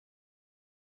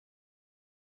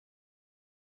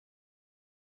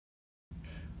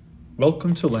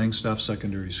Welcome to Langstaff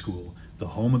Secondary School, the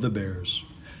home of the Bears.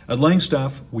 At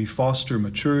Langstaff, we foster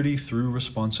maturity through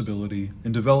responsibility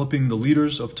in developing the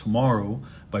leaders of tomorrow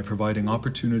by providing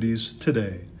opportunities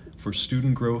today for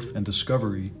student growth and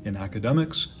discovery in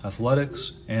academics,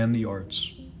 athletics, and the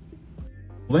arts.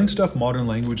 Langstaff Modern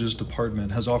Languages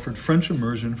Department has offered French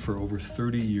immersion for over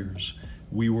 30 years.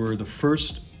 We were the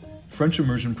first French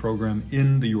immersion program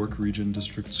in the York Region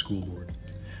District School Board.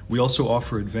 We also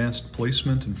offer advanced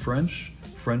placement in French,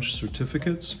 French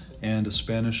certificates, and a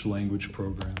Spanish language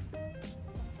program.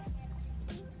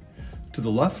 To the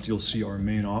left, you'll see our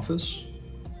main office.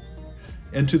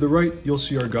 And to the right, you'll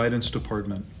see our guidance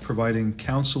department, providing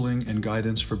counseling and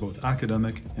guidance for both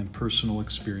academic and personal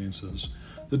experiences.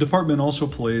 The department also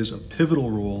plays a pivotal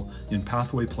role in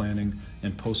pathway planning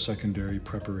and post-secondary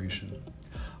preparation.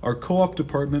 Our co-op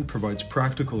department provides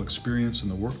practical experience in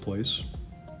the workplace.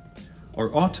 Our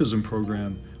autism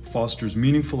program fosters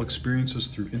meaningful experiences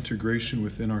through integration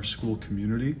within our school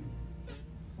community.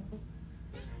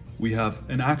 We have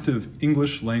an active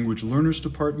English language learners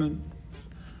department,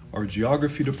 our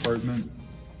geography department,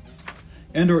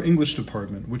 and our English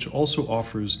department, which also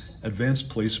offers advanced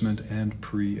placement and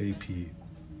pre-AP.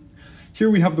 Here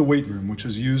we have the weight room, which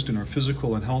is used in our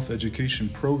physical and health education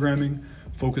programming,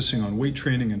 focusing on weight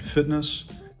training and fitness.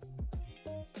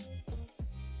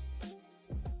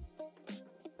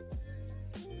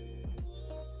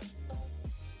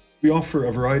 We offer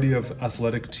a variety of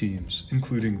athletic teams,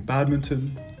 including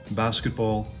badminton,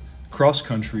 basketball, cross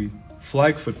country,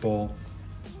 flag football,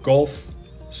 golf,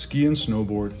 ski and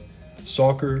snowboard,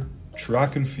 soccer,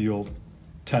 track and field,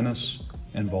 tennis,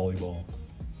 and volleyball.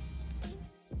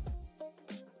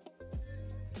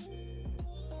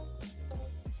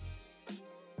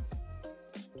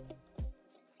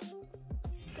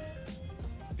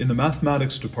 In the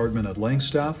mathematics department at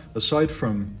Langstaff, aside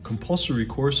from compulsory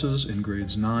courses in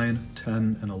grades 9,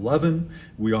 10, and 11,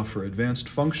 we offer advanced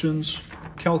functions,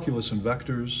 calculus and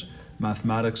vectors,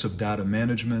 mathematics of data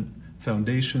management,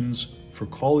 foundations for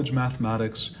college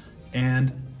mathematics,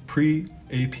 and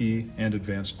pre-AP and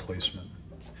advanced placement.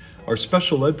 Our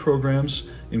special ed programs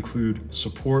include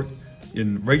support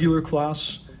in regular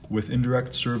class with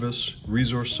indirect service,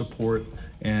 resource support,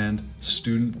 and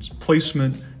student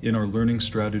placement in our learning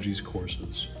strategies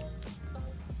courses.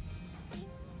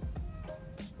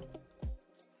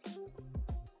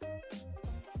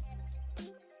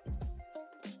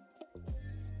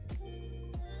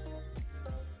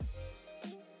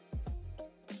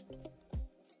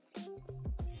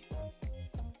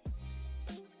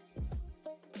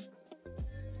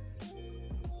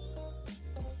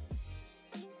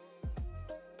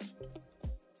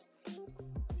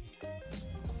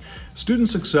 Student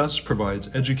Success provides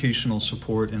educational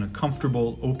support in a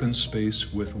comfortable, open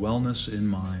space with wellness in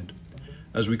mind.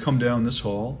 As we come down this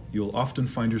hall, you'll often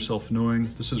find yourself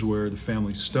knowing this is where the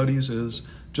family studies is,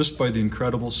 just by the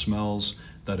incredible smells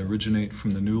that originate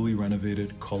from the newly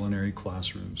renovated culinary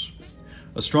classrooms.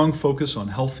 A strong focus on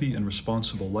healthy and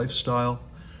responsible lifestyle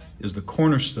is the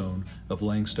cornerstone of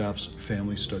Langstaff's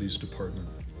Family Studies Department.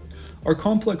 Our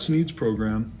Complex Needs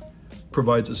program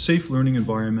provides a safe learning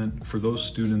environment for those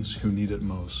students who need it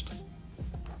most.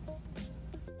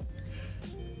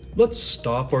 Let's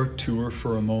stop our tour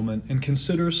for a moment and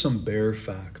consider some bare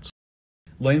facts.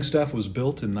 Langstaff was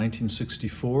built in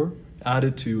 1964,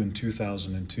 added to in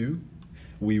 2002.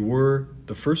 We were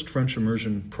the first French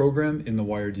immersion program in the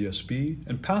YRDSB,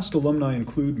 and past alumni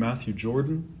include Matthew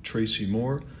Jordan, Tracy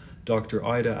Moore, Dr.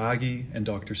 Ida Aggie, and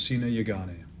Dr. Sina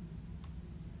Yagane.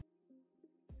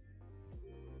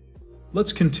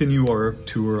 Let's continue our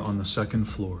tour on the second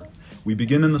floor. We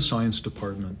begin in the science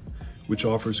department, which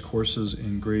offers courses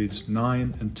in grades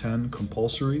 9 and 10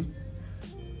 compulsory,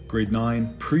 grade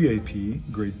 9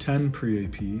 pre-AP, grade 10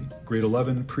 pre-AP, grade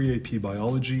 11 pre-AP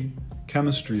biology,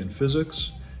 chemistry and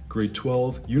physics, grade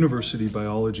 12 university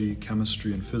biology,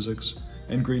 chemistry and physics,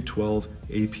 and grade 12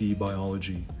 AP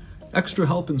biology. Extra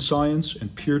help in science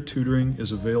and peer tutoring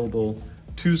is available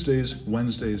Tuesdays,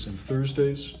 Wednesdays, and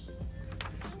Thursdays.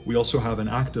 We also have an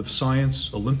active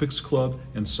Science Olympics Club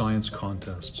and science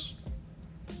contests.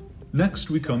 Next,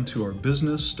 we come to our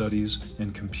Business Studies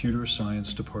and Computer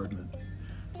Science department.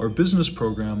 Our business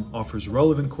program offers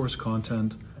relevant course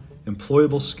content,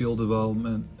 employable skill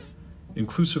development,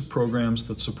 inclusive programs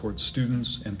that support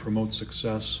students and promote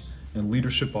success, and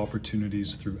leadership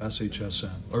opportunities through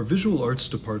SHSM. Our Visual Arts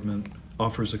department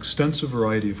offers extensive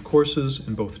variety of courses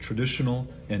in both traditional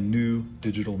and new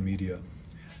digital media.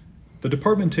 The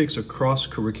department takes a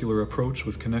cross-curricular approach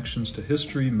with connections to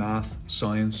history, math,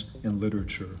 science, and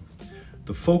literature.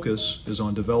 The focus is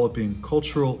on developing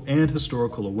cultural and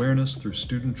historical awareness through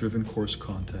student-driven course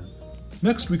content.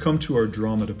 Next, we come to our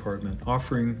drama department,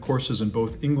 offering courses in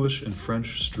both English and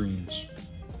French streams.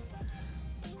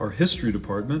 Our history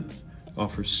department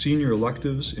offers senior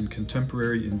electives in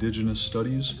contemporary Indigenous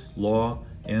studies, law,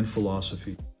 and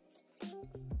philosophy.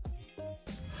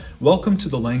 Welcome to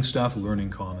the Langstaff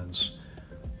Learning Commons.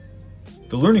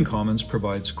 The Learning Commons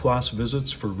provides class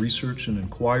visits for research and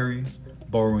inquiry,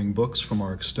 borrowing books from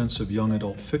our extensive young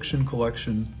adult fiction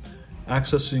collection,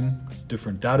 accessing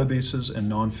different databases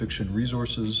and nonfiction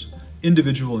resources,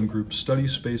 individual and group study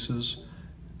spaces,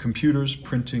 computers,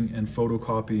 printing and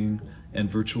photocopying, and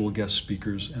virtual guest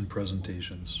speakers and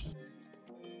presentations.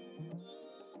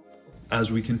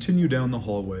 As we continue down the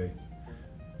hallway,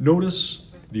 notice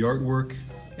the artwork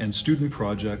and student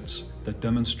projects that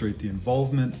demonstrate the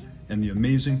involvement and the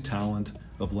amazing talent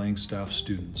of Langstaff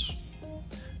students.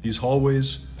 These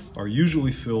hallways are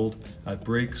usually filled at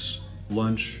breaks,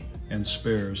 lunch, and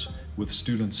spares with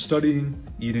students studying,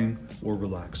 eating, or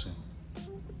relaxing.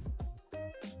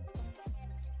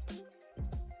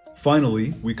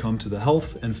 Finally, we come to the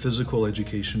Health and Physical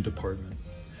Education Department.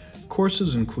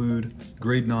 Courses include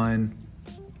Grade 9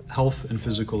 Health and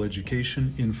Physical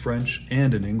Education in French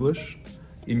and in English.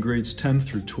 In grades 10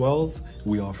 through 12,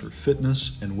 we offer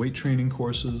fitness and weight training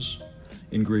courses.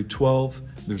 In grade 12,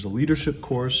 there's a leadership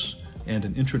course and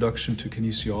an introduction to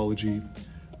kinesiology.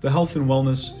 The Health and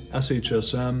Wellness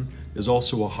SHSM is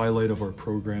also a highlight of our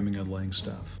programming at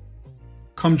Langstaff.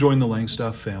 Come join the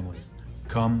Langstaff family.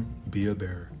 Come be a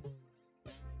bear.